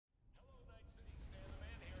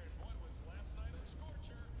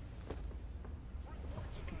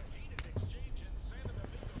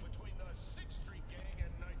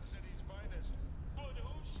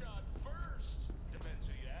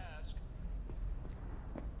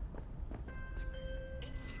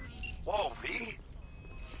Whoa, V?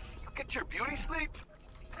 You get your beauty sleep?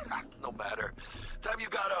 No matter. Time you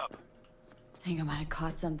got up. I think I might have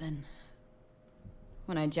caught something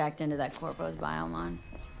when I jacked into that Corpo's biomon.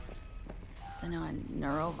 Don't know, a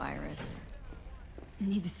neurovirus.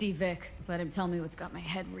 Need to see Vic. Let him tell me what's got my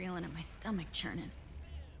head reeling and my stomach churning.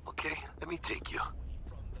 Okay, let me take you.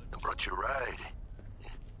 I brought you a ride.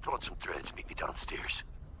 Throw on some threads, meet me downstairs.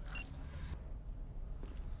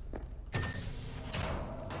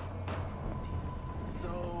 So,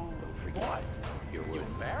 what? You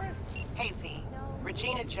embarrassed? Hey, V.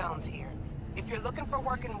 Regina Jones here. If you're looking for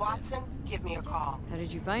work in Watson, give me a call. How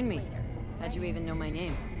did you find me? How'd you even know my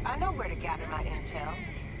name? I know where to gather my intel.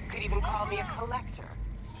 Could even call me a collector.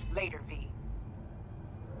 Later, V.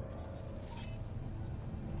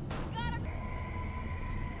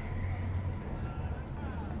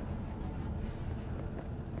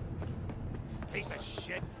 Piece of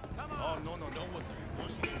shit. Come on. Oh, no.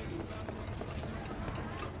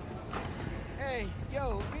 Hey,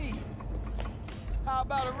 yo, V. How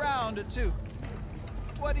about a round or two?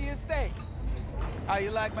 What do you say? How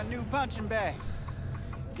you like my new punching bag?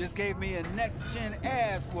 Just gave me a next-gen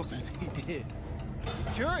ass whooping, he did.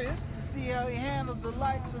 Curious to see how he handles the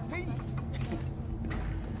likes of V.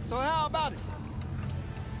 So how about it?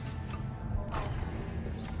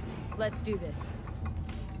 Let's do this.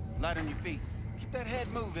 Light on your feet. Keep that head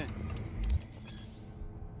moving.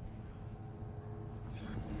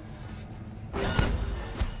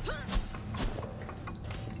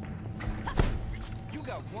 You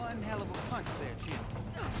got one hell of a punch there, champ.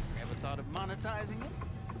 Ever thought of monetizing it?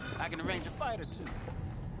 I can arrange a fight or two.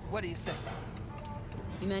 What do you say?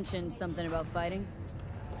 You mentioned something about fighting?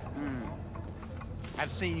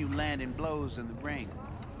 I've seen you landing blows in the ring.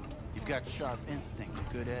 You've got sharp instinct,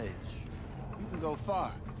 good edge. You can go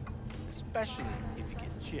far, especially if you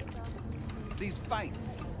get chipped. These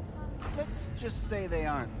fights, let's just say they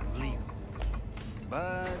aren't legal,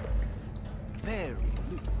 but very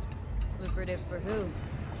lucrative. Lucrative for who?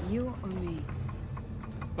 You or me?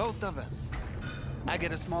 Both of us. I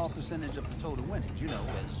get a small percentage of the total winnings, you know,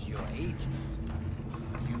 as your agent.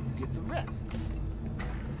 You get the rest.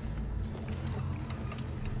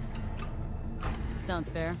 Sounds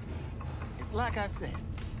fair. It's like I said,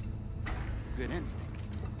 good instinct.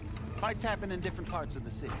 Fights happen in different parts of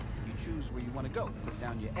the city. You choose where you want to go, put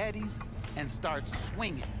down your eddies, and start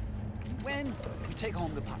swinging. You win, you take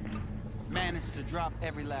home the pot. Manage to drop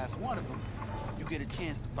every last one of them, you get a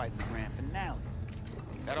chance to fight in the grand finale.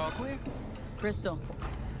 That all clear? Crystal.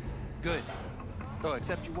 Good. Oh,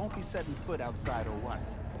 except you won't be setting foot outside or what?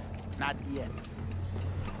 Not yet.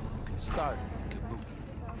 You can start in Kabuki.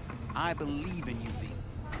 I believe in you, V.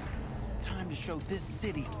 Time to show this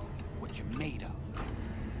city what you're made of.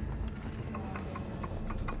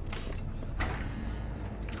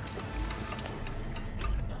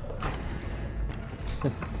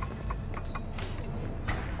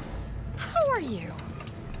 How are you?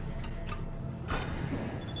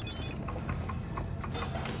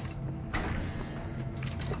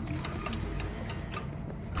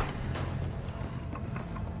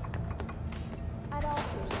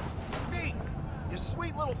 Me! Your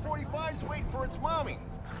sweet little 45's waiting for its mommy.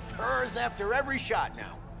 Hers after every shot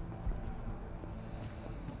now.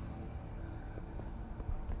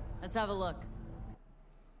 Let's have a look.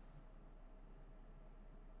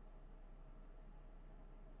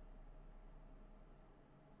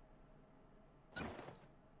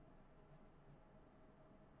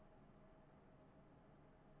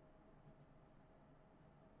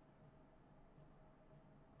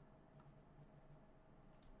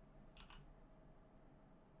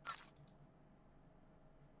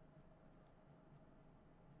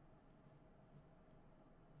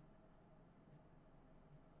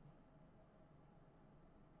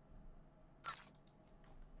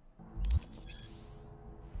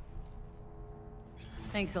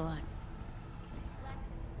 Thanks a lot.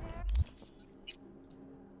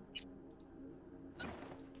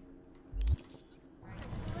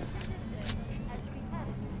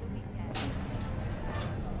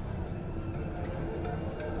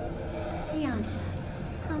 Tiancha,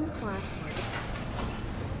 come clockwork.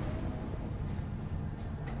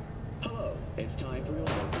 Hello, it's time for your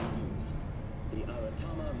local news. The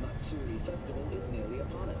Aratama Matsuri Festival is nearly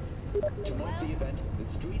upon us. To mark the event, the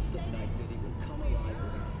streets of Night City will come alive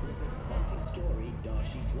with exquisite multi-story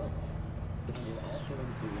dashi floats. It will also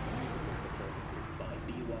include musical performances by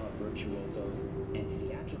biwa virtuosos and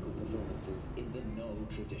theatrical performances in the No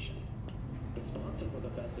tradition. The sponsor for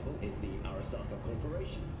the festival is the Arasaka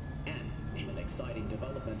Corporation, and in an exciting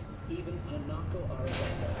development, even Hanako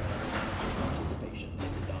Arasaka has participation in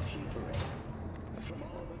the dashi parade. From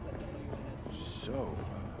all of us at So,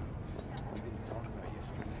 we didn't talk about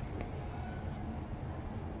yesterday.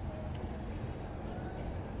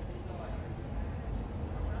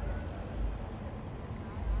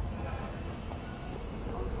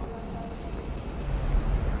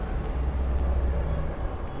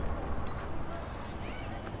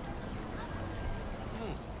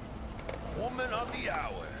 Woman of the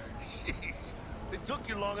hour. Jeez. It took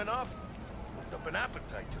you long enough. Worked up an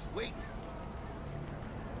appetite just waiting.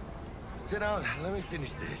 Sit down, let me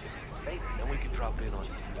finish this. Then we can drop in on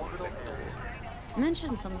Senor Vector. You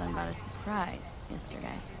mentioned something about a surprise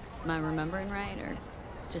yesterday. Am I remembering right, or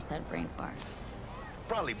just had a brain fart?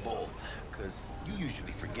 Probably both, because you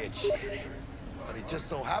usually forget shit. But it just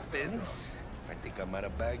so happens, I think I might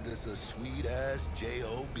have bagged us a sweet-ass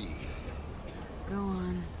J.O.B. Go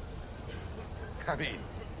on. I mean,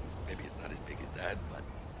 maybe it's not as big as that, but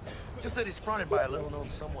just that it's fronted by a little-known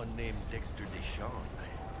someone named Dexter Deshawn.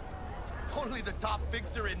 Only the top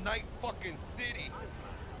fixer in Night fucking City.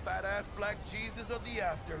 Fat-ass black Jesus of the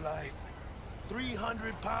afterlife.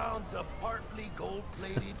 300 pounds of partly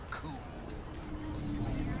gold-plated cool.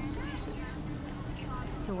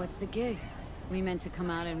 So what's the gig? We meant to come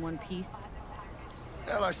out in one piece?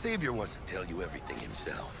 Well, our savior wants to tell you everything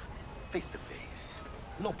himself. Face to face.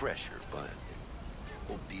 No pressure, but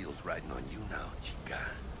whole deal's riding on you now, chica.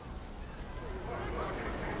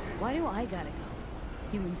 Why do I gotta go?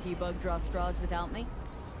 You and T-Bug draw straws without me?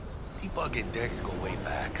 T-Bug and Dex go way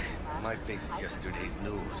back. My face is yesterday's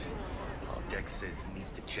news. Well, Dex says he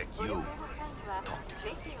needs to check you. Talk to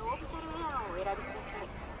you.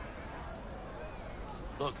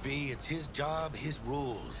 Look, V, it's his job, his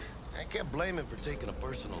rules. I can't blame him for taking a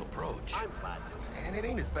personal approach. And it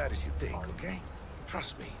ain't as bad as you think, okay?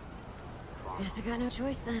 Trust me. Guess I got no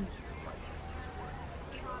choice then.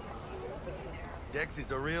 Dex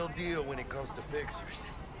is a real deal when it comes to fixers.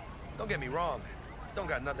 Don't get me wrong. Don't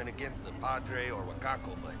got nothing against the Padre or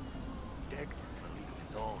Wakako, but Dex is in a league of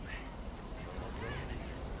his own.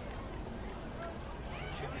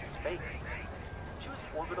 You know what I'm saying? Choose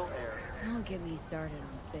orbital air. Don't get me started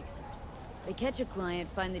on fixers. They catch a client,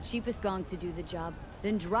 find the cheapest gong to do the job,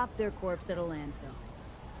 then drop their corpse at a landfill.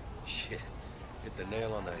 Shit. Hit the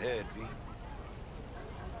nail on the head, V.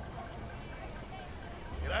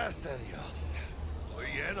 Gracias a Dios. Estoy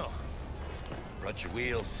lleno. Brought your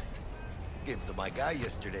wheels. Gave them to my guy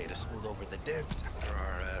yesterday to smooth over the dents after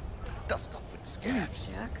our dust-up with the Thanks, scabs.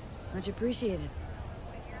 Chuck. Much appreciated.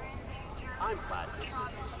 I'm glad to.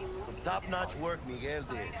 Some top-notch work Miguel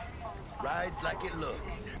did. Rides like it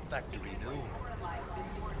looks. Factory new.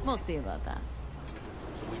 We'll see about that.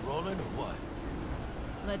 So we rolling or what?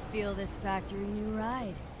 Let's feel this factory new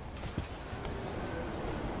ride.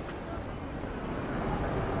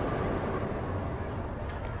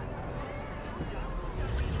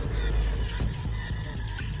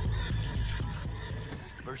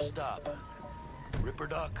 First stop. Ripper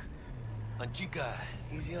Dock. Chica,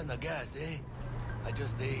 easy on the gas, eh? I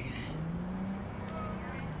just ate.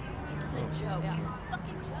 This is a joke.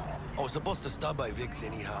 Fucking joke. I was supposed to stop by Vic's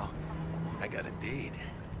anyhow. I got a date.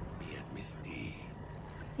 Me and Misty.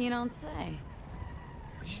 You don't say.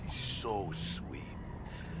 She's so sweet.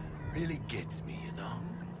 Really gets me, you know?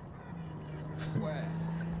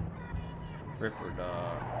 Ripper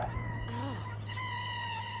Dog.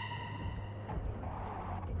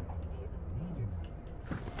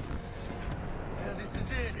 Yeah, this is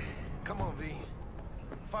it. Come on, V.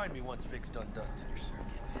 Find me once Vic's done dusting your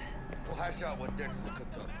circuits. We'll hash out what Dex has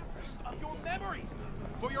cooked up for us. Of your memories,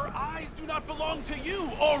 for your eyes do not belong to you,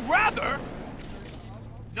 or rather,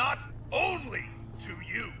 not only to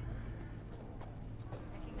you.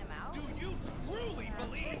 Do you truly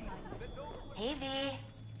believe? Hey, V.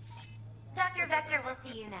 Dr. Vector will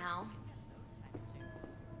see you now.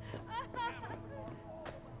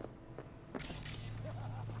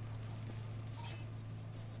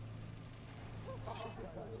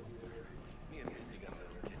 Me and Misty got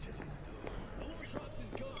the kitchen.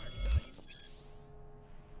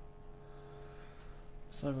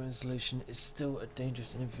 Cyber installation is still a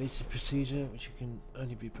dangerous and invasive procedure which can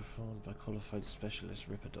only be performed by qualified specialist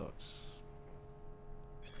Ripper Docs.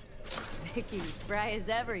 Vicky, spry as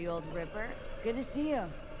ever, you old ripper. Good to see you.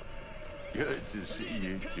 Good to see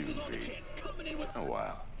you too, V. Oh,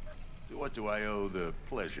 wow. What do I owe the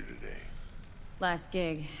pleasure today? Last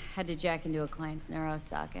gig, had to jack into a client's neuro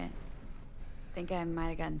socket. Think I might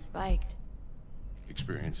have gotten spiked.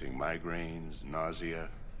 Experiencing migraines, nausea,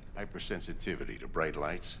 hypersensitivity to bright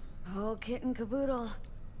lights? Oh, kit and caboodle.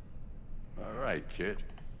 All right, Kit.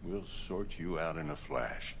 We'll sort you out in a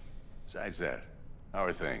flash. Besides that, how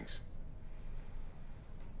are things?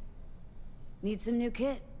 Need some new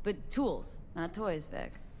kit. but tools, not toys,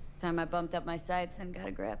 Vic. Time I bumped up my sights and got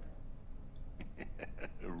a grip.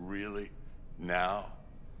 Really? Now?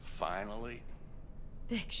 Finally?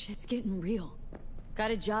 Vic, shit's getting real.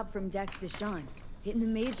 Got a job from Dex Deshawn, hitting the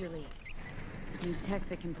major leagues. Need tech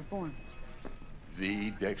that can perform.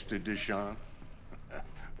 The Dexter Deshawn?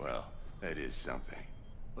 Well, that is something.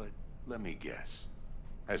 But let me guess.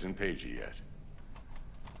 Hasn't paid you yet.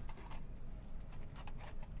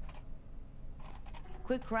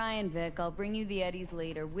 Quit crying, Vic. I'll bring you the eddies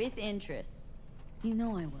later, with interest. You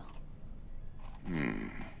know I will.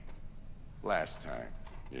 Last time.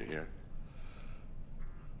 You hear?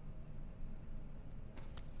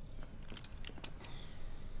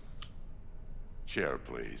 Chair,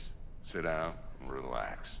 please. Sit down and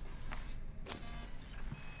relax.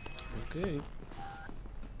 Okay.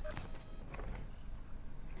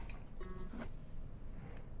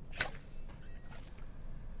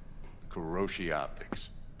 Kuroshi Optics.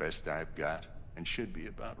 Best I've got, and should be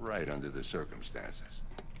about right under the circumstances.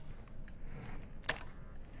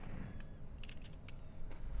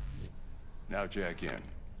 Now jack in.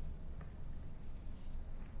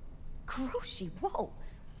 Kuroshi, whoa!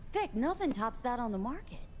 Vic, nothing tops that on the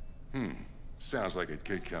market. Sounds like it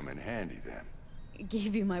could come in handy then.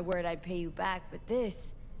 Gave you my word I'd pay you back, but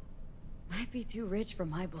this might be too rich for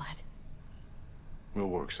my blood. We'll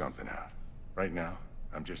work something out. Right now,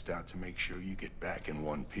 I'm just out to make sure you get back in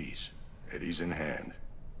one piece. Eddie's in hand.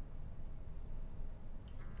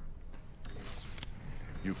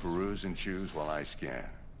 You peruse and choose while I scan.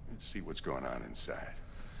 See what's going on inside.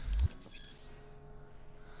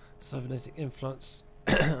 Cybernetic implants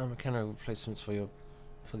are mechanical replacements for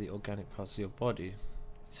the organic parts of your body.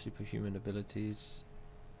 Superhuman abilities.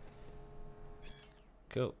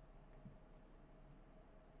 Cool.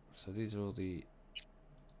 So these are all the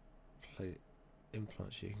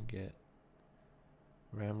implants you can get.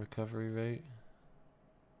 RAM recovery rate.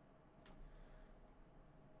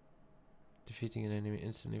 Defeating an enemy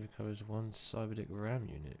instantly recovers one cybernetic RAM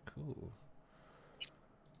unit. Cool.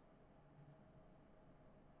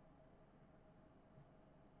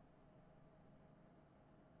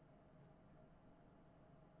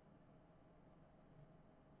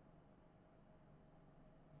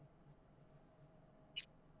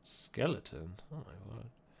 Skeleton? Oh my word.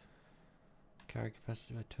 Carry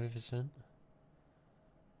capacity by 20%.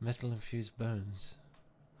 Metal infused bones.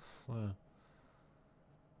 Wow.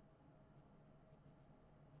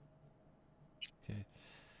 Okay.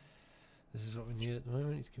 This is what we need at the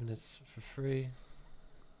moment. He's giving us for free.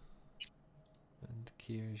 And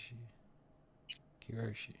Kiroshi.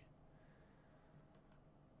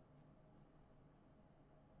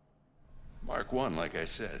 Mark 1, like I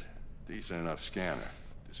said. Decent enough scanner.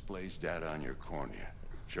 Displays data on your cornea.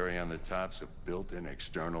 Cherry on the top's a built-in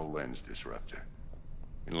external lens disruptor.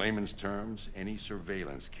 In layman's terms, any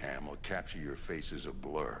surveillance cam will capture your face as a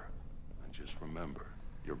blur. And just remember,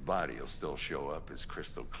 your body will still show up as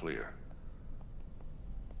crystal clear.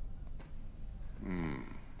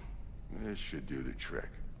 This should do the trick.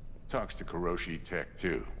 Talks to Kuroshi Tech,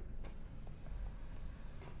 too.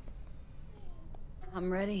 I'm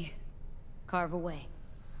ready. Carve away.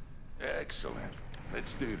 Excellent.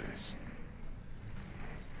 Let's do this.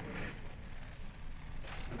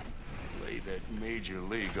 Lay that major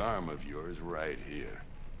league arm of yours right here.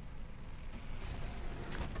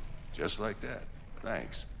 Just like that.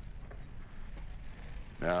 Thanks.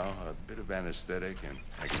 Now, a bit of anesthetic and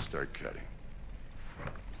I can start cutting.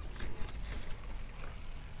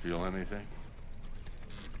 Feel anything?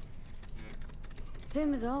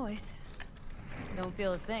 Same as always. Don't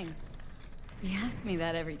feel a thing. You ask me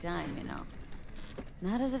that every time, you know.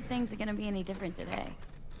 Not as if things are gonna be any different today.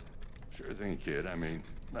 Sure thing, kid. I mean,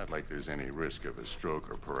 not like there's any risk of a stroke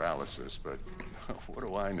or paralysis, but what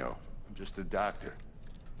do I know? I'm just a doctor.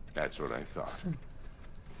 That's what I thought.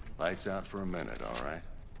 Lights out for a minute, all right?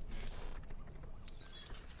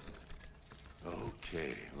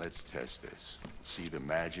 Okay, let's test this. See the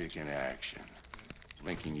magic in action.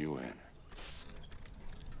 Linking you in.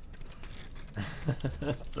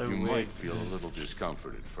 So you weird. might feel a little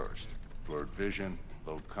discomfort at first. Blurred vision,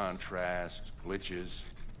 low contrast, glitches.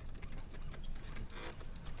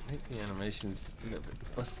 I think the animation's a little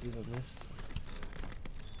bit busted on this.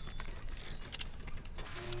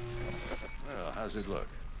 Well, how's it look?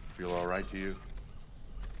 Feel all right to you?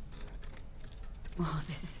 Oh,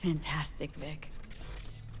 this is fantastic, Vic.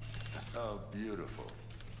 Oh, beautiful.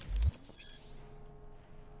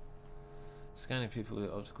 Scanning people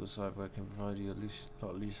with optical cyber can provide you a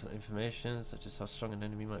lot of useful information, such as how strong an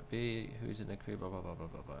enemy might be, who is in their crew, blah blah blah blah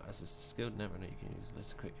blah blah. As a skilled netrunner, you can use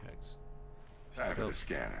lots of quick hacks. Time for the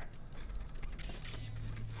scanner.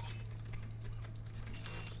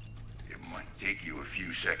 It might take you a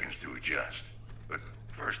few seconds to adjust. But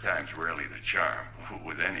first time's rarely the charm,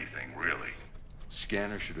 with anything, really.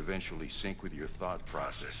 Scanner should eventually sync with your thought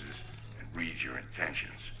processes and read your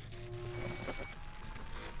intentions.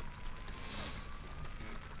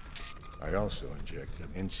 I also inject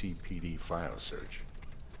an NCPD file search.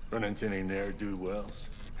 Run into any ne'er-do-wells?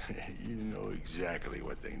 You know exactly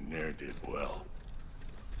what they ne'er did well.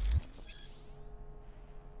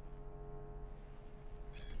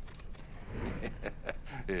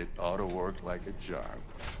 It ought to work like a charm.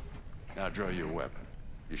 Now draw your weapon.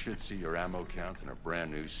 You should see your ammo count in a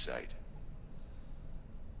brand new sight.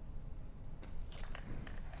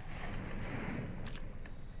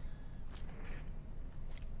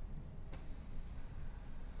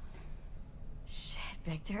 Shit,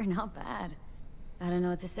 Victor, not bad. I don't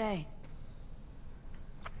know what to say.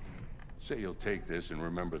 Say you'll take this and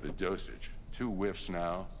remember the dosage. 2 whiffs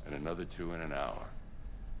now, and another 2 in an hour.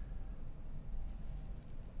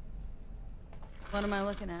 What am I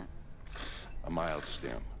looking at? A mild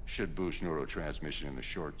stim. Should boost neurotransmission in the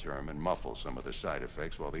short term and muffle some of the side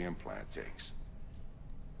effects while the implant takes.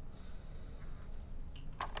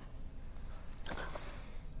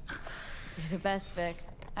 You're the best, Vic.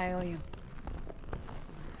 I owe you.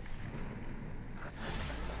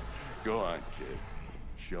 Go on, kid.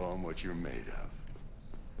 Show them what you're made of.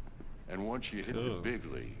 And once you hit the big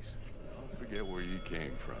leagues, don't forget where you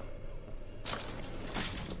came from.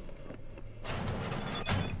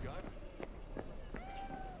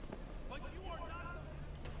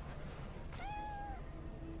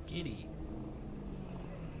 Giddy.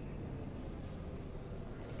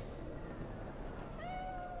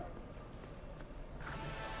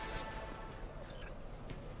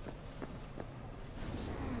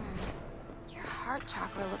 Your heart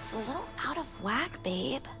chakra looks a little out of whack,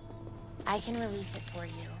 babe. I can release it for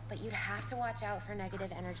you, but you'd have to watch out for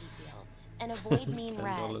negative energy fields and avoid mean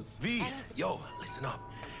reds. V, yo, listen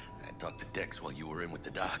up. I talked to Dex while you were in with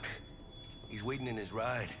the doc. He's waiting in his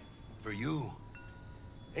ride. For you.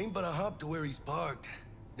 Ain't but a hop to where he's parked.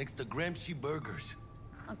 Next to Gramsci Burgers.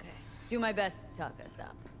 Okay. Do my best to talk us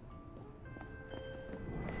up.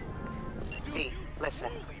 V, listen.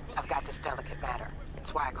 I've got this delicate matter.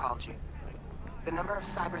 It's why I called you. The number of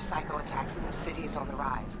cyber psycho attacks in the city is on the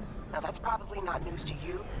rise. Now that's probably not news to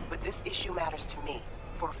you, but this issue matters to me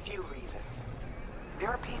for a few reasons. There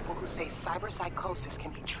are people who say cyber psychosis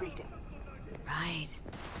can be treated. Right.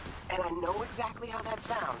 And I know exactly how that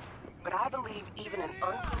sounds, but I believe even an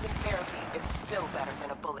unproven therapy is still better than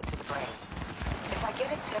a bullet to the brain. If I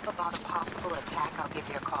get a tip about a possible attack, I'll give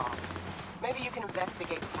you a call. Maybe you can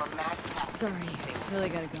investigate before Max has Sorry, really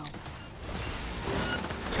gotta go.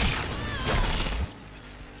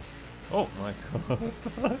 Oh my god,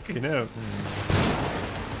 fucking hell.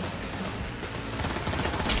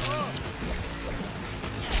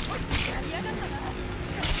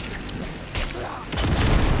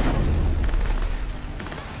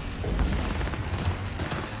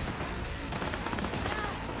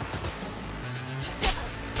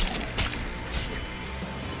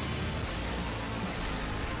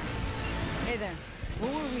 Hey there,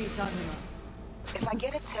 what were we talking about? If I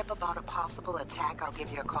get a tip about a possible attack, I'll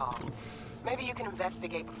give you a call. Maybe you can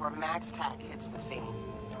investigate before Max Tack hits the scene.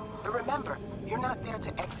 But remember, you're not there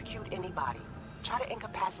to execute anybody. Try to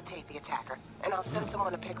incapacitate the attacker, and I'll send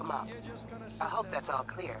someone to pick him up. I hope that's all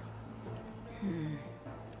clear.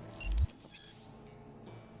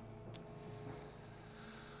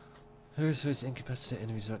 Various ways to incapacitate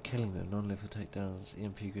enemies without killing them. Non-lethal takedowns,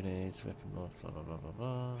 EMP grenades, weapon loss, blah blah blah blah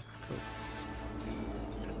blah. Cool.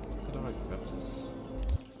 How do I grab this?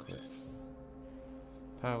 Equip.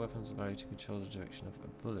 Power weapons allow you to control the direction of a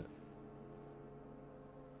bullet.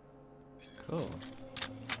 Cool.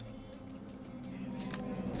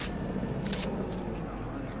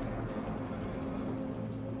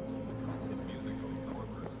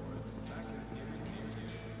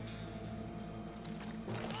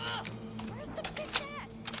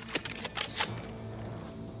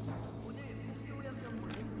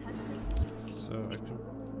 So I can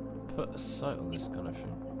put a sight on this kind of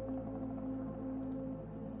thing.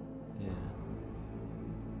 Yeah.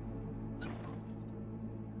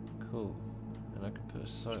 Cool. And I can put a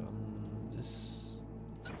sight on this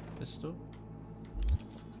pistol.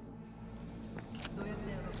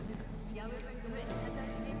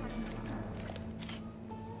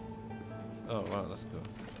 Oh wow, that's cool.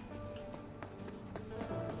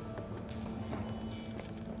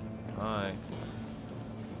 Hi.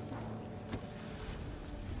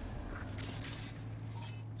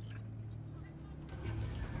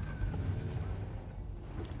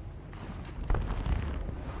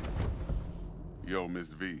 Yo,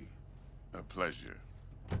 Miss V. A pleasure.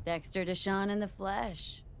 Dexter Deshawn in the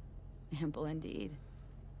flesh. Ample indeed.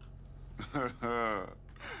 Let's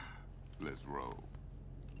roll.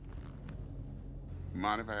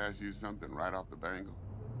 Mind if I ask you something right off the bangle?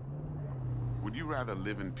 Would you rather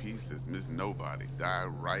live in peace as Miss Nobody, die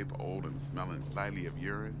ripe, old, and smelling slightly of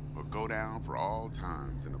urine, or go down for all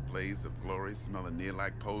times in a blaze of glory smelling near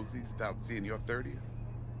like posies without seeing your 30th?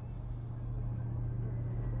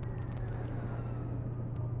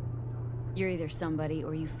 You're either somebody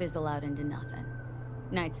or you fizzle out into nothing.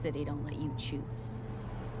 Night City don't let you choose.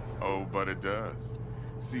 Oh, but it does.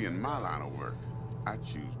 See, in my line of work, I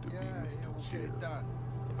choose to be Mr. Chill.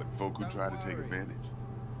 But folk who try to take advantage,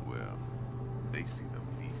 well, they see the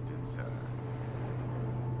beast inside.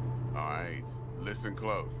 All right, listen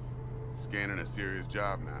close. Scanning a serious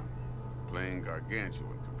job now. Playing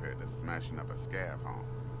gargantuan compared to smashing up a scav home.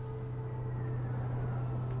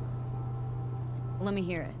 Let me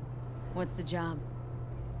hear it. What's the job?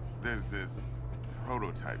 There's this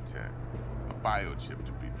prototype tech. A biochip,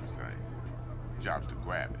 to be precise. Job's to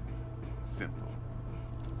grab it. Simple.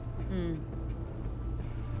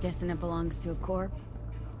 Guessing it belongs to a corp?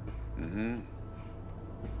 Mm-hmm.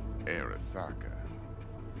 Arasaka.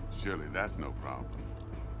 Surely that's no problem.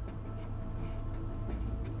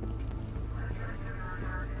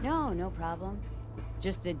 No problem.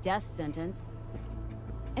 Just a death sentence.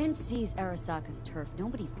 NC's Arasaka's turf.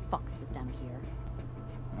 Nobody fucks with them here.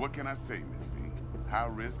 What can I say, Miss V? High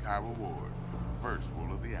risk, high reward. First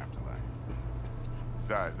rule of the afterlife.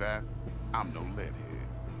 Besides that, I'm no leadhead.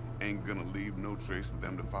 Ain't gonna leave no trace for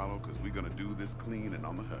them to follow, cause we gonna do this clean and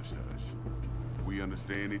on the hush-hush. We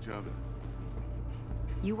understand each other?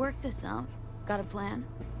 You work this out? Got a plan?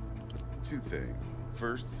 Two things.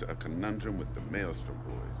 First, a conundrum with the Maelstrom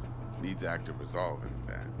boys. Needs active resolving with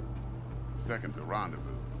that. Second, a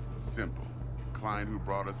rendezvous. Simple. Client who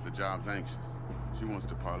brought us the job's anxious. She wants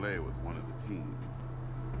to parlay with one of the team.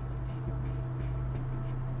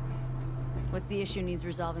 What's the issue needs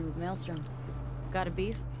resolving with Maelstrom? Got a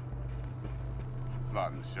beef?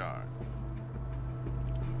 Slot in the shard.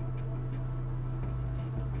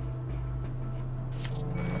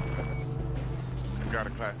 Got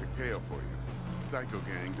a classic tale for you. Psycho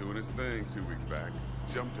gang doing his thing 2 weeks back.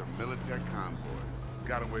 Jumped a Militech convoy.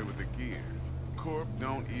 Got away with the gear. Corp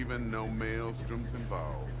don't even know Maelstrom's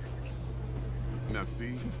involved. Now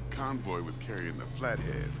see, convoy was carrying the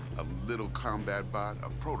Flathead, a little combat bot, a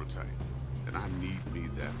prototype. And I need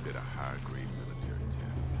that bit of high-grade military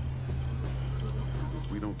tech. Because if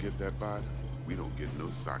we don't get that bot, we don't get no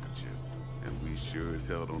soccer chip. And we sure as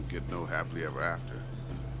hell don't get no happily ever after.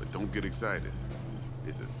 But don't get excited.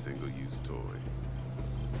 It's a single-use toy.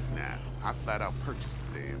 Now, I flat out purchased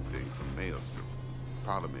the damn thing from Maelstrom.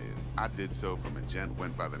 Problem is, I did so from a gent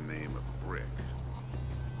went by the name of Brick.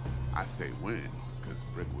 I say when, because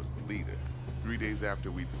Brick was the leader. 3 days after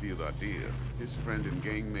we'd sealed our deal, his friend and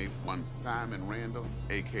gangmate, one Simon Randall,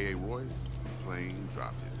 a.k.a. Royce, plain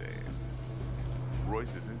dropped his ass.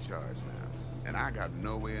 Royce is in charge now, and I got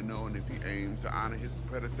no way of knowing if he aims to honor his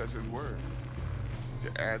predecessor's word.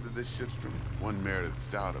 To add to this shitstrom, one Meredith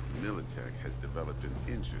Stout of Militech has developed an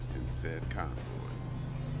interest in said convoy.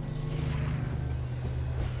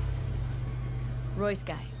 Royce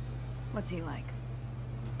guy. What's he like?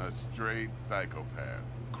 A straight psychopath.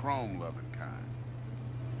 Chrome-loving kind.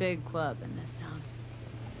 Big club in this town.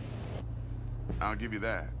 I'll give you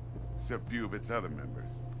that. Except few of its other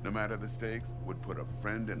members, no matter the stakes, would put a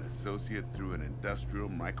friend and associate through an industrial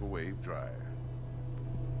microwave dryer.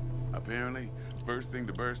 Apparently, first thing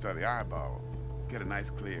to burst are the eyeballs. Get a nice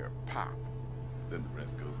clear pop. Then the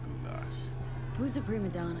rest goes goulash. Who's the prima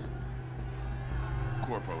donna?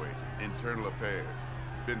 Corpo agent, internal affairs.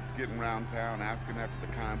 Been skidding around town asking after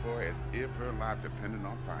the convoy as if her life depended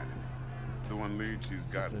on finding it. The one lead she's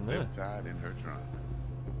got zip-tied in her trunk.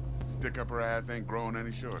 Stick up her ass ain't growing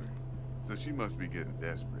any shorter. So she must be getting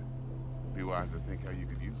desperate. Be wise to think how you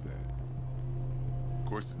could use that. Of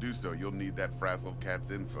course, to do so, you'll need that frazzled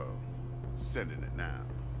cat's info. Sending it now.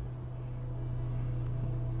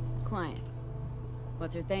 Client.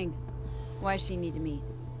 What's her thing? Why's she need to meet?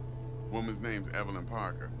 Woman's name's Evelyn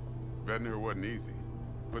Parker. Vetting her wasn't easy.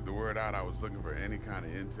 Put the word out I was looking for any kind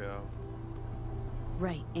of intel.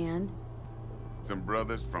 Right, and? Some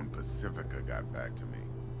brothers from Pacifica got back to me.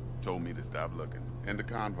 Told me to stop looking. End of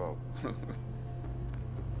convo.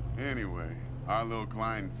 Anyway, our little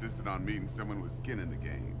client insisted on meeting someone with skin in the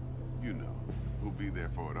game. You know, who'll be there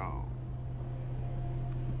for it all.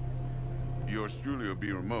 Yours truly will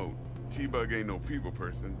be remote. T-Bug ain't no people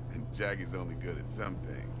person, and Jackie's only good at some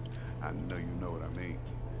things. I know you know what I mean.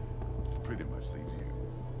 Pretty much leaves you.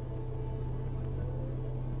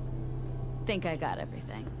 Think I got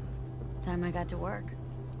everything. Time I got to work.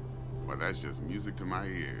 Well, that's just music to my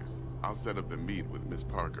ears. I'll set up the meet with Miss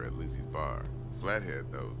Parker at Lizzie's bar.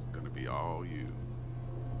 Flathead, though's gonna be all you.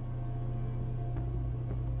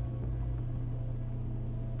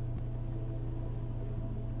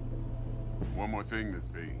 One more thing, Miss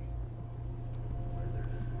V.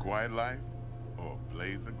 Quiet life or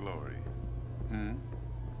blaze of glory? Hmm?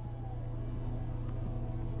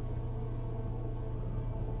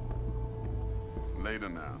 Later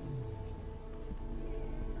now.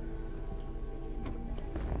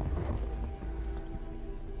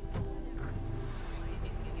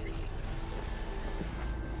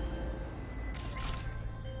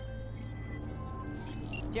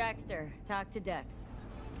 Jackster, talk to Dex.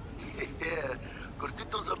 Yeah,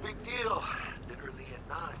 Gordito's a big deal. Literally at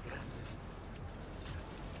 9, yeah.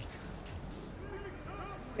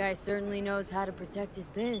 Guy certainly knows how to protect his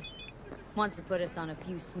biz. Wants to put us on a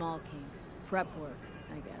few small kinks. Prep work,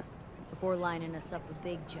 I guess. Before lining us up a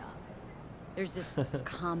big job. There's this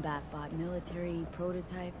combat bot military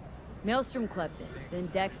prototype. Maelstrom clept it. Then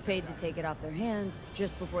Dex paid to take it off their hands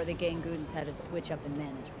just before the Gangoons had a switch up in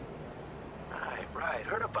management. Right.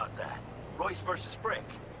 Heard about that. Royce versus Brick.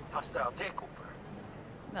 Hostile takeover.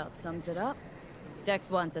 About sums it up.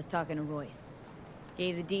 Dex wants us talking to Royce.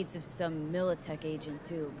 Gave the deets of some Militech agent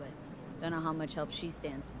too, but don't know how much help she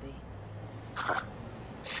stands to be. Ha.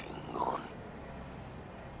 Chingon.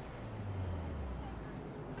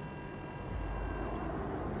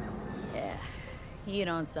 Yeah, you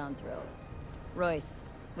don't sound thrilled. Royce,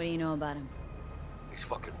 what do you know about him? He's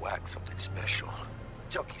fucking whack, something special.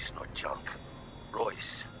 Junkies snort junk.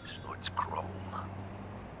 Royce snorts chrome.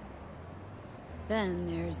 Then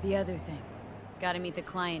there's the other thing. Gotta meet the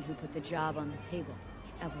client who put the job on the table,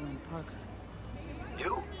 Evelyn Parker.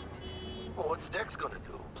 You? Well, what's Dex gonna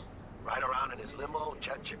do? Ride around in his limo,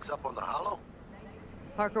 chat chicks up on the hollow?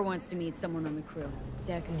 Parker wants to meet someone on the crew.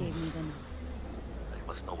 Dex gave me the number. He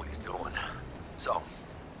must know what he's doing. So,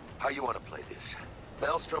 how you want to play this?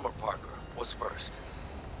 Maelstrom or Parker? What's first?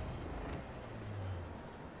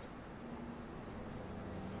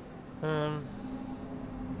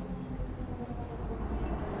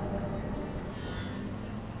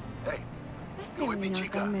 Hey, I say we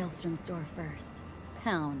knock on Maelstrom's door first.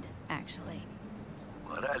 Pound, actually.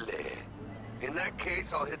 Orale. In that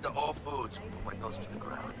case, I'll hit the all foods. Put my nose to the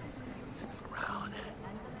ground. Sniff around.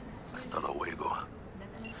 Hasta luego.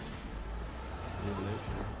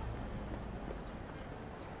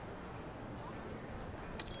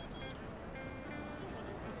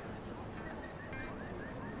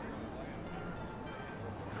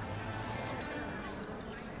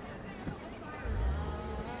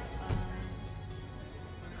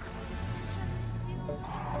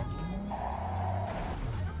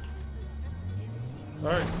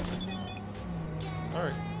 Sorry.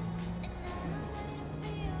 Sorry.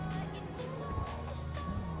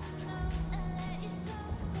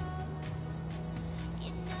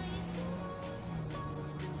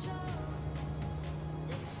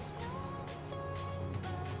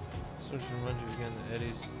 So to remind you again that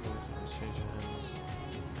Eddie's changing hands.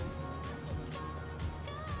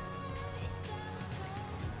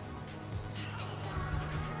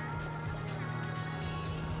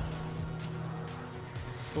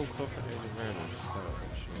 Full property of the manor, just that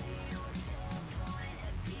actually.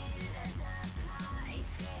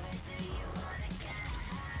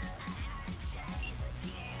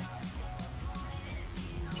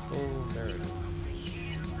 Oh, Meredith.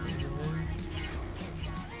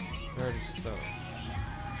 Meredith Stout.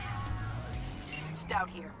 Stout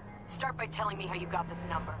here. Start by telling me how you got this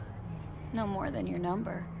number. No more than your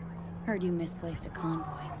number. Heard you misplaced a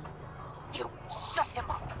convoy. You shut him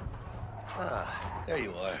up. Ah, there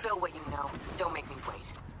you are. Spill what you know. Don't make me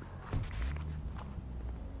wait.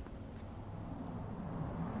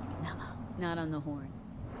 No, not on the horn.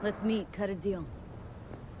 Let's meet, cut a deal.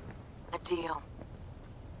 A deal.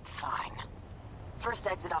 Fine. First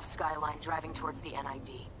exit off Skyline, driving towards the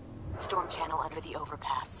NID. Storm channel under the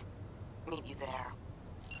overpass. Meet you there.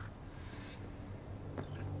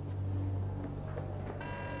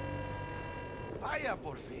 Vaya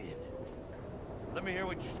por fin. Let me hear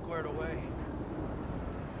what you squared away.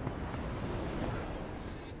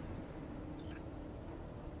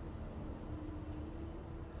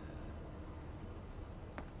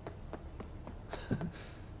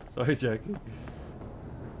 Sorry, Jackie.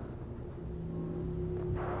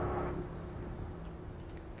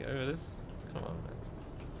 Get over this. Come on, man.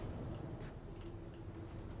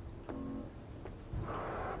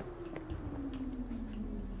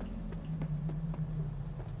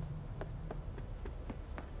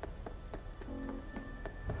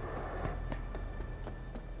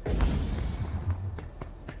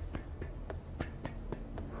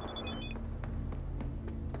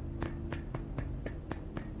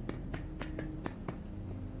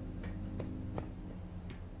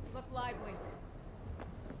 lively.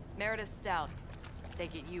 Meredith Stout.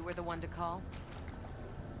 Take it you were the one to call?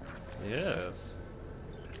 Yes.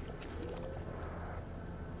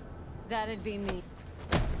 That'd be me.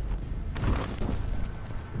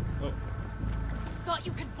 Oh. Thought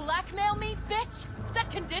you could blackmail me, bitch? Set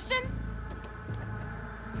conditions?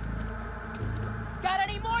 Got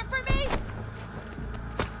any more for me?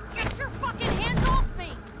 Get your fucking hands off me!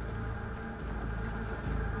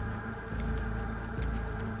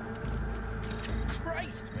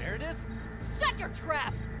 Christ, Meredith! Shut your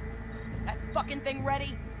trap! That fucking thing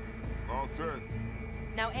ready? All set.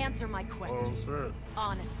 Now answer my questions. All set.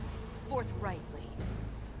 Honestly, forthrightly.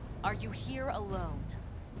 Are you here alone?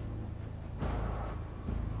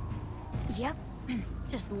 Yep.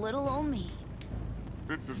 Just little old me.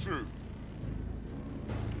 It's the truth.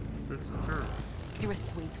 It's the truth. Do a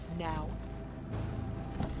sweep now.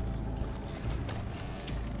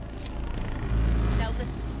 Now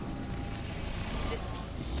listen. This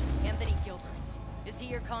piece of shit, Anthony Gilchrist. Is he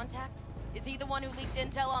your contact? Is he the one who leaked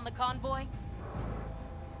intel on the convoy?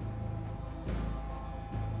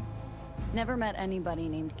 Never met anybody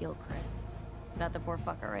named Gilchrist. That the poor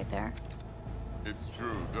fucker right there? It's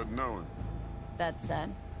true. Doesn't know him. That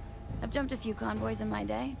said, I've jumped a few convoys in my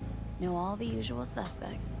day. Know all the usual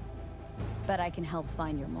suspects. Bet I can help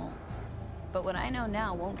find your mole. But what I know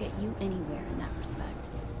now won't get you anywhere in that respect.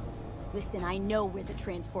 Listen, I know where the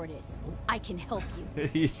transport is. I can help you.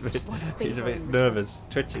 he's a bit nervous,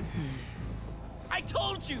 twitching. I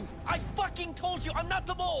told you! I fucking told you! I'm not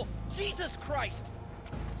the mole! Jesus Christ!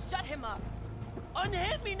 Shut him up!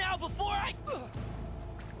 Unhand me now before I...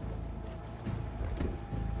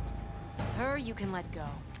 Her you can let go.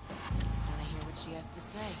 Wanna hear what she has to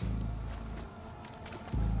say?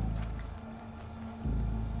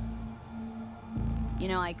 You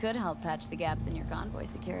know, I could help patch the gaps in your convoy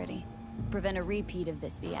security. Prevent a repeat of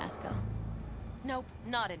this fiasco. Nope,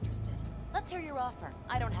 not interested. Let's hear your offer.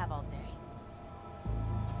 I don't have all day.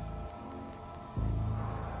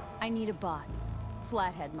 I need a bot.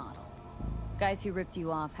 Flathead model. Guys who ripped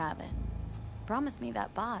you off have it. Promise me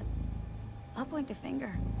that bot. I'll point the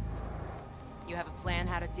finger. You have a plan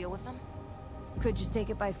how to deal with them? Could just take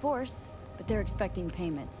it by force, but they're expecting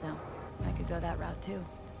payment, so I could go that route too.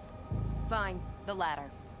 Fine, the latter.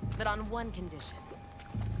 But on one condition.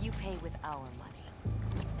 You pay with our money.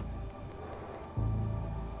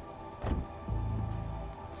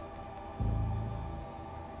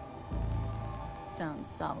 Sounds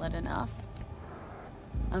solid enough.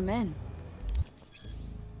 I'm in.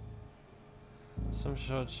 Some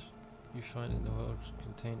shards you find in the world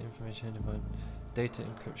contain information about data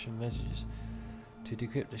encryption messages. To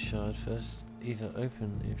decrypt the shard, first either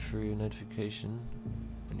open it through a notification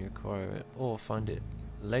when you acquire it, or find it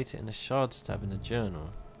later in the shards tab in the journal.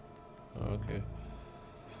 Oh, okay.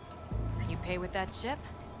 You pay with that chip,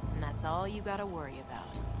 and that's all you gotta worry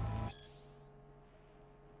about.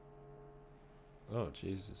 Oh,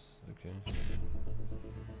 Jesus. Okay.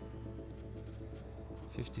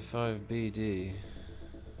 55 BD.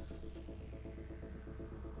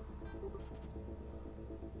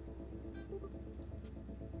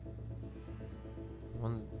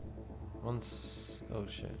 Oh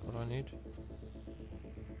shit, what do I need?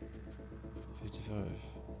 55.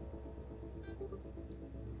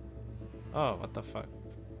 Oh, what the fuck?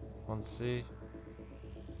 1C.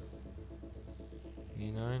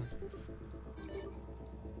 E9.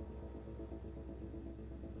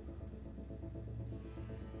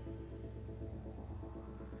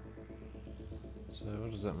 So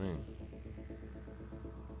what does that mean?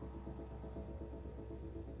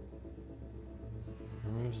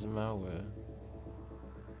 Removes the malware.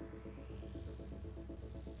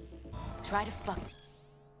 Try to fuck.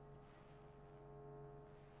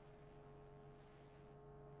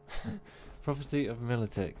 Property of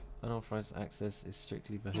Militech. Unauthorized access is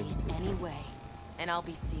strictly prohibited. Anyway, and I'll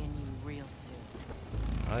be seeing you real soon.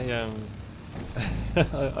 I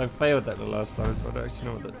I failed that the last time, so I don't actually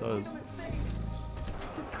know what that does.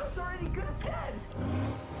 I was already good at that.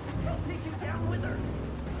 I'll take you down with her.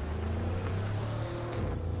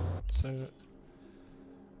 So,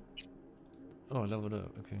 oh, I leveled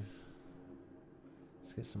up. Okay,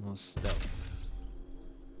 let's get some more stealth.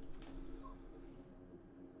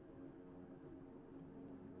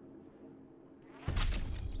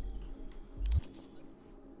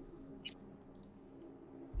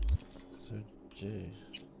 So J,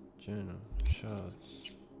 journal, shards.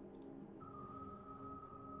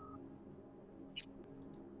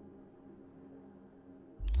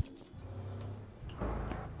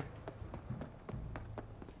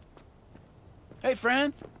 Hey,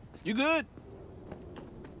 friend. You good?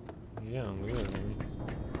 Yeah, I'm good, man.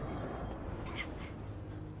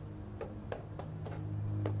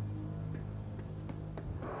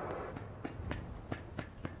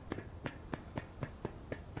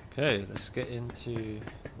 Okay, let's get into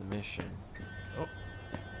the mission. Oh,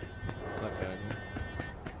 that guy.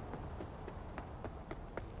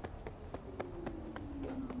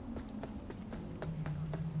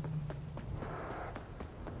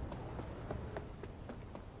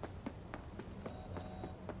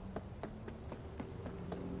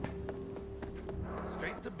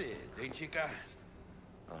 Straight to biz, eh, chica?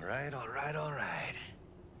 All right, all right, all right.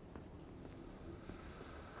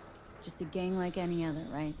 Just a gang like any other,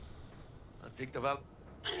 right? I'll take the val.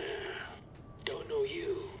 Don't know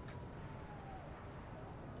you.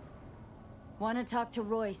 Wanna talk to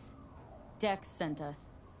Royce? Dex sent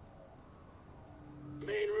us.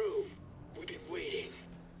 Main room. We've been waiting.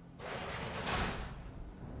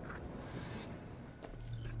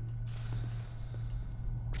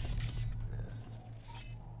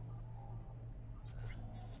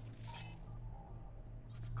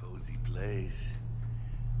 Cozy place.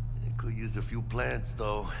 It could use a few plants,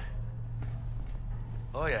 though.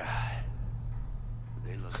 Oh, yeah.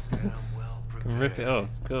 They look damn well prepared. Rip it off,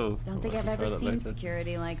 go. Don't think I've ever seen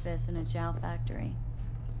security like this in a chow factory.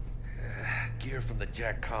 Gear from the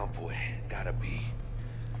Jack convoy. Gotta be.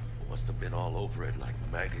 Must have been all over it like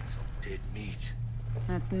maggots on dead meat.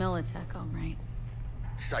 That's Militech, all right.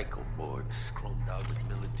 Psycho boards, chromed out with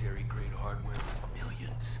military-grade hardware for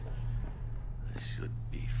millions. This should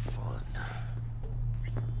be fun.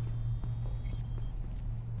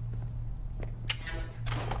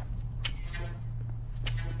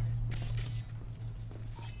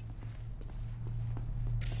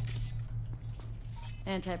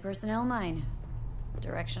 Anti-personnel mine.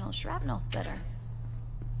 Directional shrapnel spitter.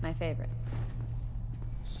 My favorite.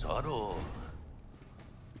 Subtle.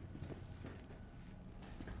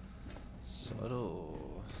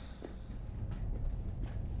 Subtle.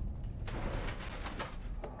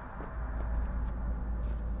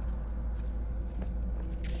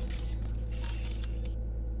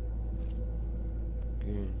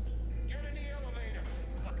 Goon. Get in the elevator.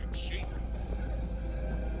 Fucking sheep.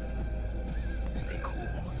 Stay cool.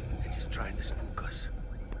 They're just trying to spook us.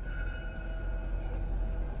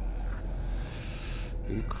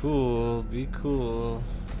 Be cool, be cool.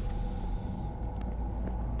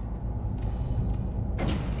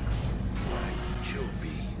 Chill, B.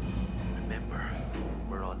 Remember,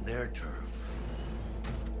 we're on their turf.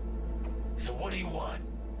 So what do you want?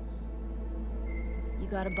 You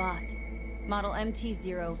got a bot. Model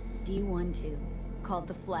MT0D12, called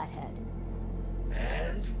the Flathead.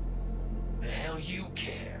 And? The hell you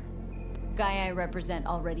care? Guy I represent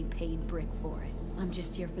already paid Brick for it. I'm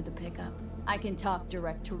just here for the pickup. I can talk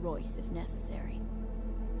direct to Royce if necessary.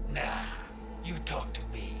 Nah, you talk to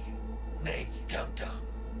me. Name's Dum Dum.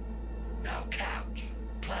 Now couch,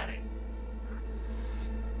 planet.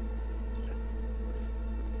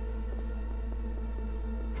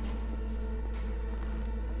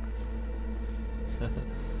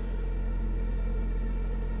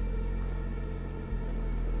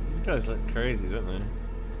 These guys look crazy, don't they?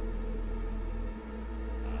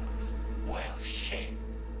 Well, shit.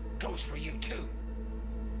 Goes for you too.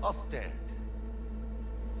 I'll stand.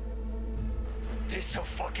 This so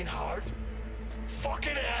fucking hard?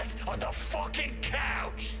 Fucking ass on the fucking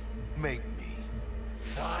couch! Make me.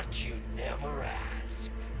 Thought you'd never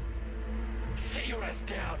ask. Sit your ass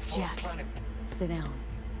down for Jack, planet. sit down.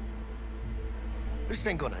 This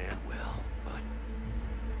ain't gonna end well, but...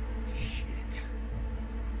 shit.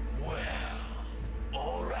 Well,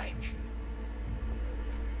 alright.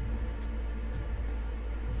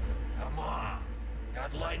 Come on.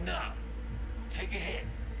 Gotta lighten up. Take a hit.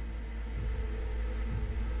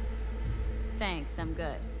 Thanks, I'm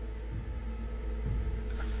good.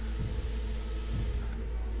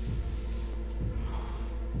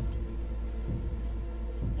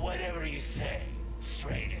 Whatever you say,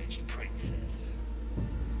 straight-edged princess.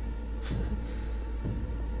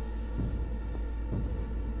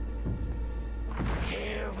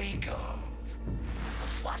 Here we go. A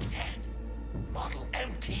flathead. Model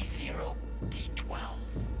MT0D12.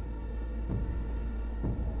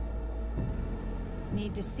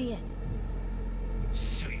 Need to see it.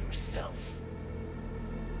 Sue yourself.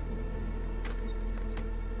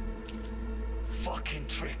 Fucking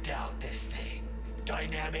tricked out this thing.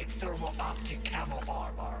 Dynamic thermal optic camo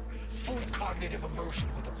armor. Full cognitive immersion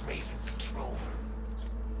with a Raven controller.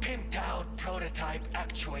 Pimped out prototype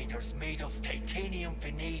actuators made of titanium,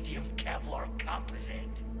 vanadium, Kevlar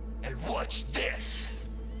composite. And watch this!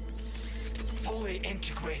 Fully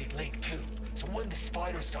integrated link 2. So when the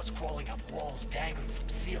spider starts crawling up walls dangling from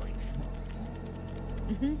ceilings.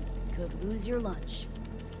 Could lose your lunch.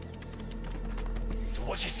 So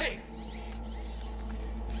what you think?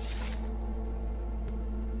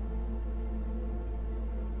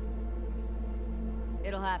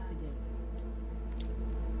 It'll have to do.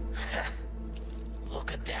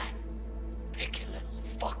 Look at that. Picky little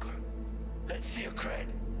fucker. Let's see your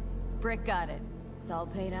cred. Brick got it. It's all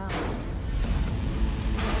paid out.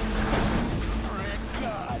 Brick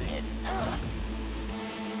got it.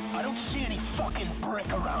 I don't see any fucking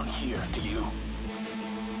brick around here, do you?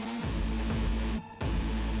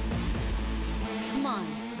 Come on.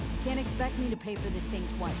 Can't expect me to pay for this thing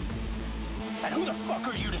twice. And who the fuck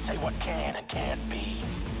are you to say what can and can't be?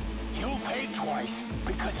 You'll pay twice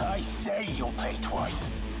because I say you'll pay twice.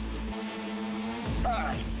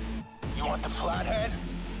 Alright. You want the flathead?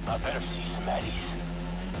 I better see some eddies.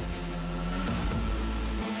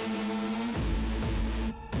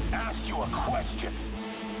 Asked you a question.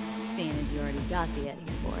 Seeing as you already got the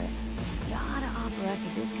eddies for it, you ought to offer us a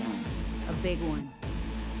discount. A big one.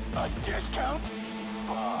 A discount?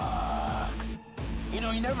 Fuck. You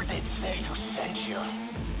know, you never did say who sent you.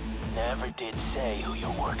 Never did say who you're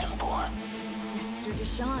working for. Dexter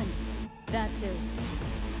Deshawn. That's who.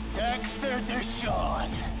 Dexter Deshawn.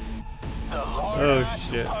 The large-ass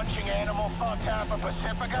punching animal fucked half of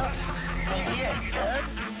Pacifica? And he ain't dead?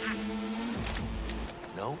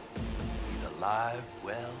 No. He's alive,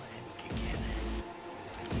 well, and kicking.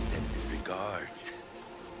 And he sends his regards.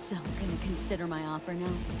 So I'm gonna consider my offer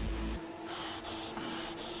now.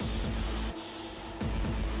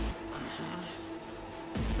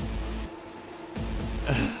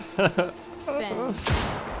 Ben.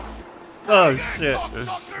 Oh shit.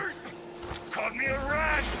 Caught me a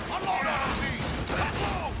rat! Unload on me!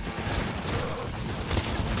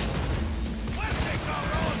 Let's take our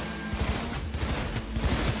own!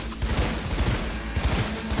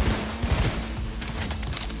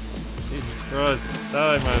 Jesus Christ.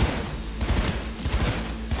 Die, man.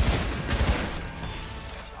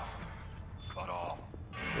 Cut off.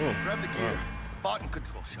 Oh. Grab the gear. Bot and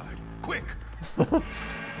control shard. Quick! Gotta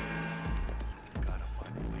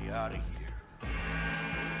find a way out of here.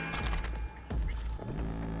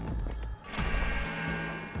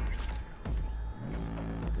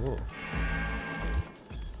 Whoa.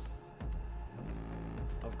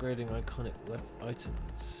 Upgrading iconic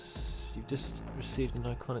items. You've just received an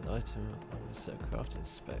iconic item on a set of crafting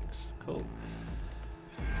specs. Cool.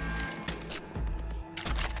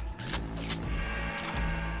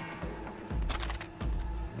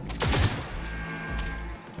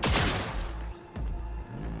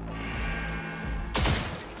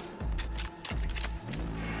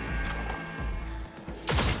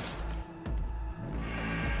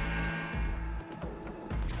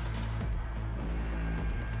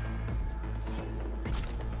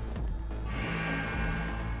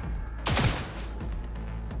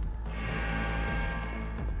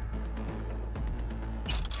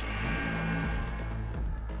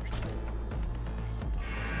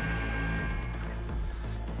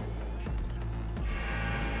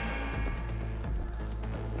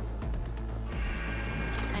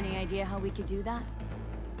 Any idea how we could do that?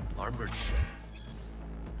 Armored ship.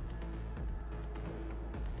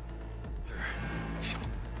 There's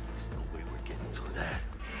no way we're getting through that.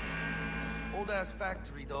 Old-ass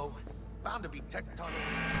factory, though. Bound to be tech tunnels.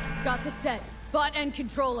 Got the set. Bot and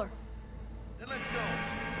controller. Then let's go.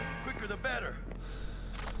 Quicker the better.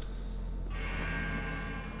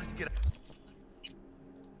 Let's get...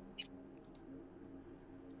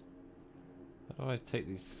 How do I take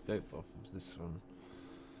the scope off of this one?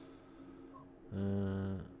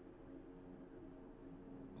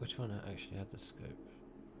 Which one actually had the scope?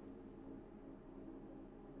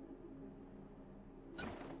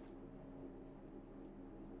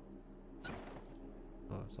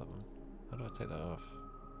 Oh, it's that one. How do I take that off?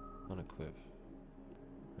 Unequip.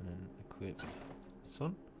 And then equip this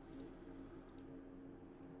one?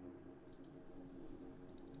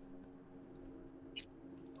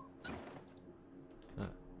 Ah.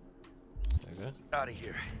 There we go. Out of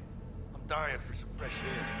here. I'm dying for some fresh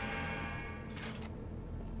air.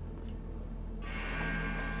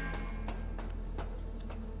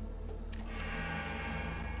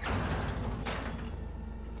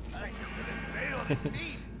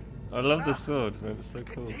 I love the sword, man. It's so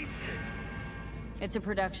cool. It's a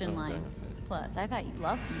production line. Plus, I thought you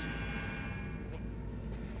loved me.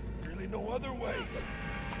 Really no other way.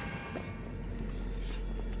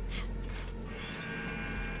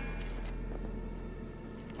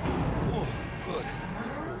 Oh, good.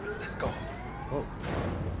 Let's go. Oh.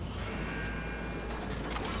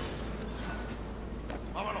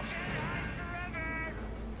 Vámonos.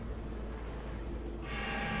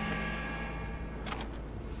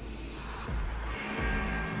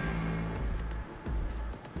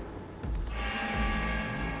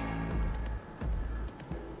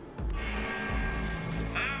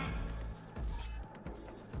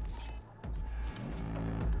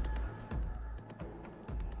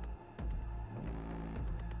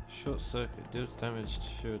 Short circuit deals damage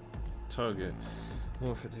to your target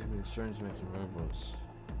more effectively than strange making robots.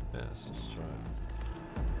 Yeah, let's just try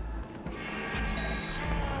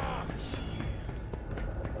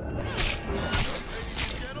Ladies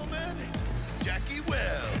and gentlemen, Jackie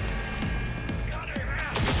Wells. Got her.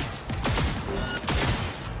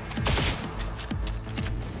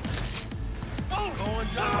 Oh, going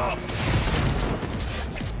down.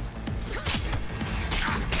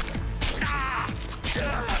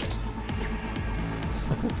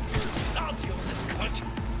 I'll deal with this cunt.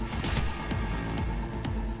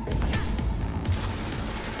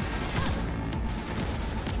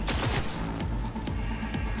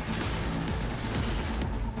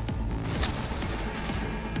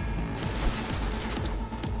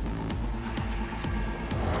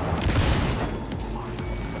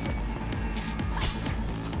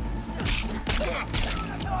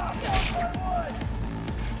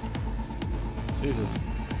 Jesus.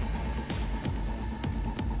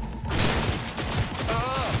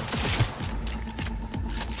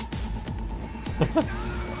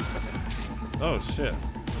 Oh shit,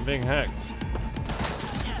 I'm being hacked.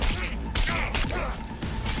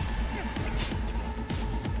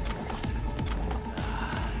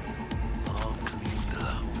 All cleaned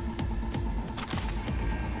up.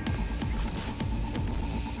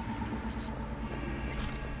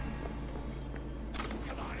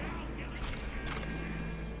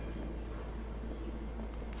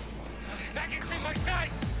 I can see my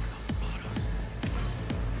sights!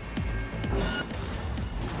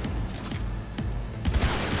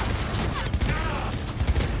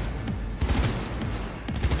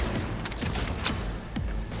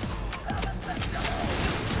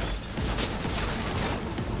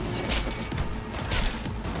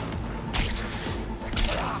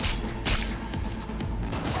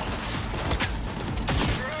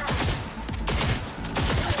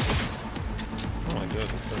 Oh my god,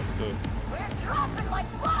 that sounds good. We're dropping like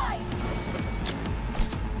flies!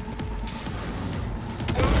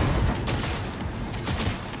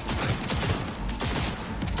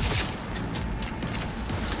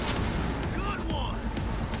 Good one.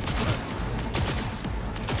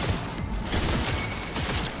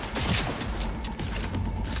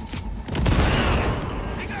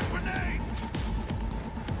 They got grenades.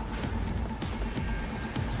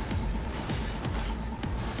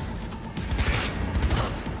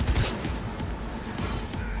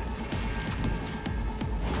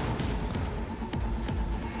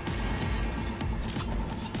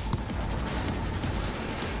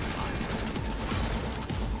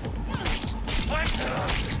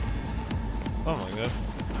 Oh my god.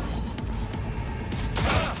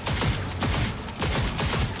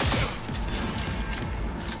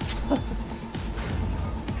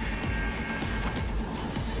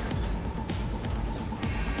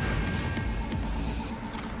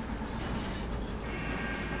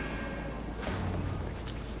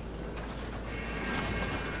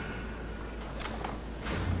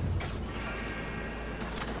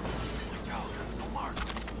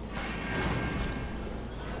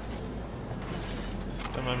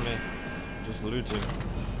 Don't mind me. Just looting.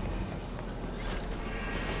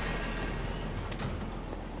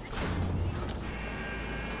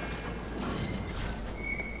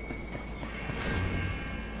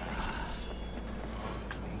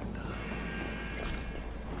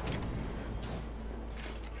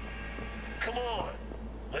 Come on!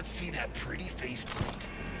 Let's see that pretty face paint.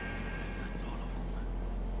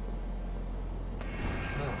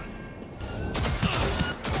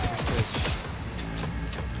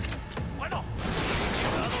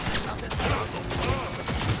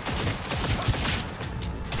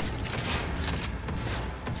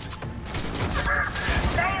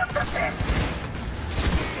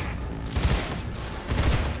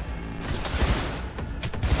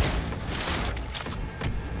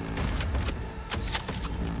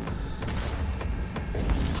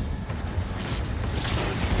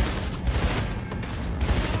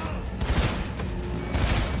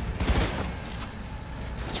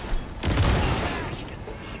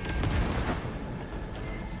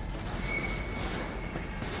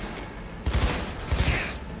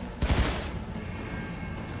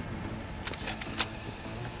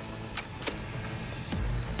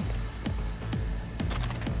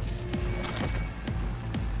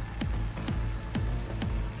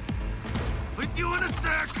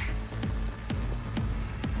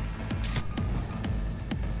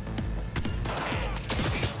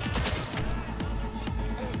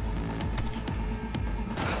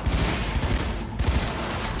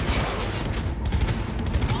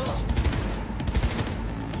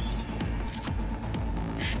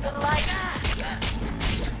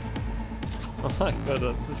 my god,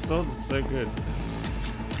 the sauce is so good.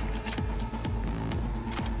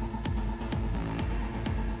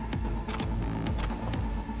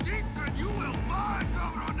 You will find,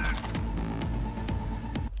 cabrones!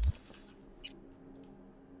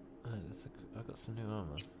 I got some new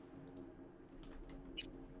armor.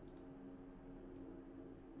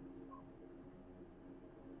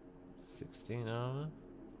 16 armor,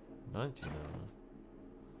 19 armor.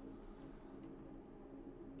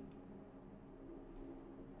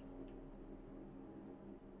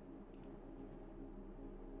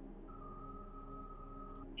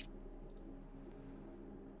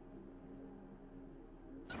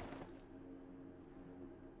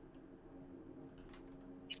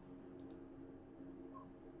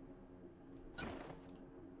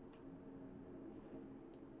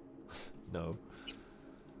 No.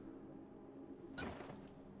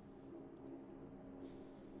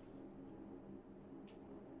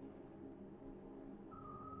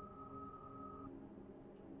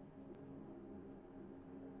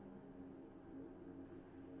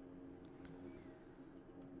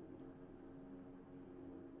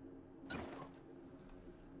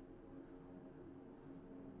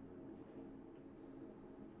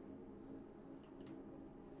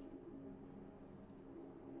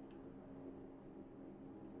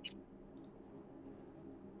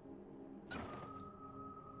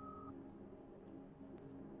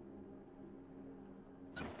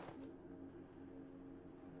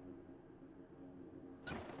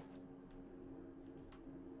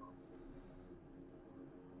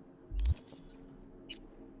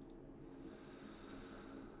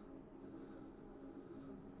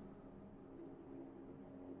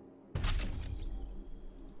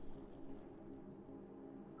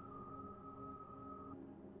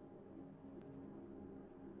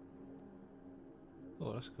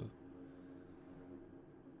 Oh, that's cool.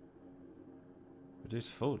 Reduce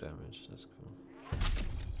fall damage, that's cool.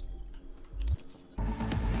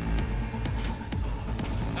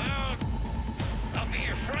 I'll be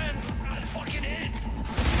your friend. I'm fucking in.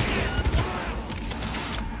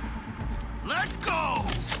 Let's go!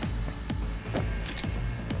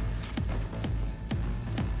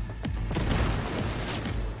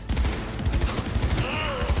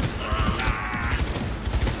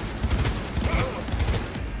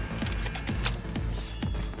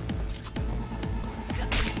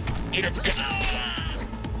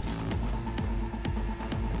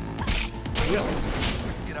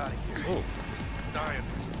 Let's get out of here. Oh. I'm dying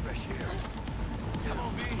for some fresh air. Come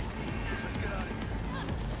on, V. Let's get out of here.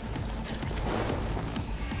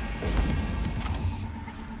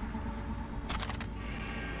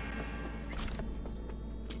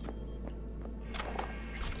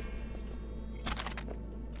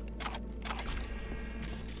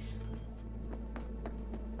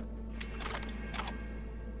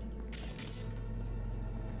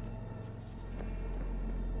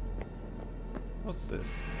 What's this?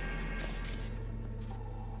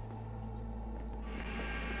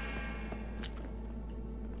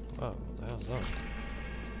 Wow, what the hell's that?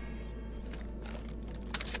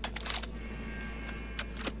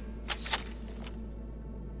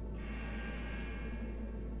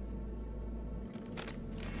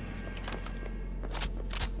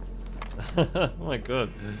 Oh my god.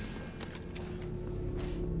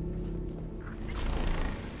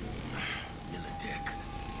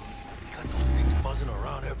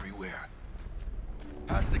 Around everywhere.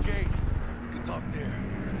 Past the gate. We can talk there.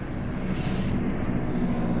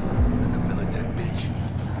 And the militant bitch.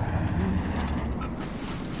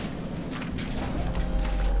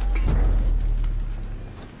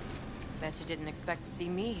 Bet you didn't expect to see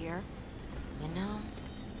me here. You know,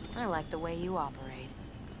 I like the way you operate.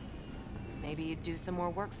 Maybe you'd do some more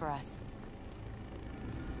work for us.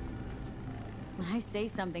 When I say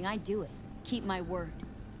something, I do it. Keep my word.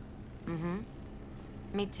 Mm-hmm.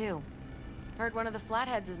 Me too. Heard one of the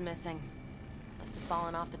flatheads is missing. Must have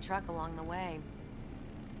fallen off the truck along the way.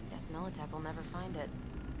 Guess Militech will never find it.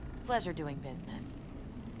 Pleasure doing business.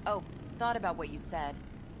 Oh, thought about what you said.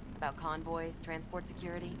 About convoys, transport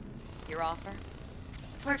security. Your offer?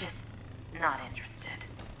 We're just not interested.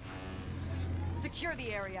 Secure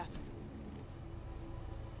the area.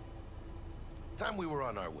 Time we were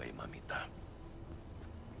on our way, mamita.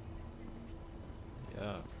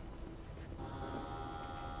 Yeah.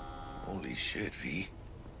 Holy shit, V.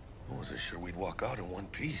 I wasn't sure we'd walk out in one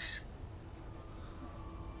piece.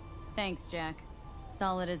 Thanks, Jack.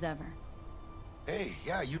 Solid as ever. Hey,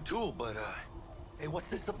 yeah, you too, but, hey, what's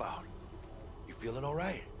this about? You feeling all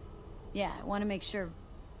right? Yeah, I want to make sure,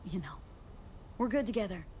 you know, we're good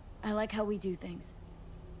together. I like how we do things.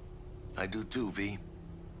 I do too, V.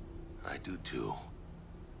 I do too.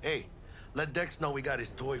 Hey, let Dex know we got his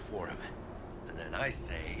toy for him. And then I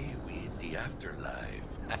say we hit the afterlife.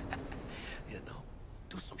 You know,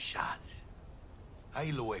 do some shots.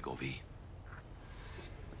 Ahí luego, V.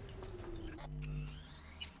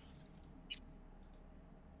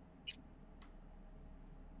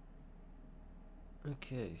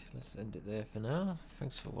 Okay, let's end it there for now.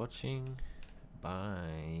 Thanks for watching.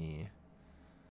 Bye.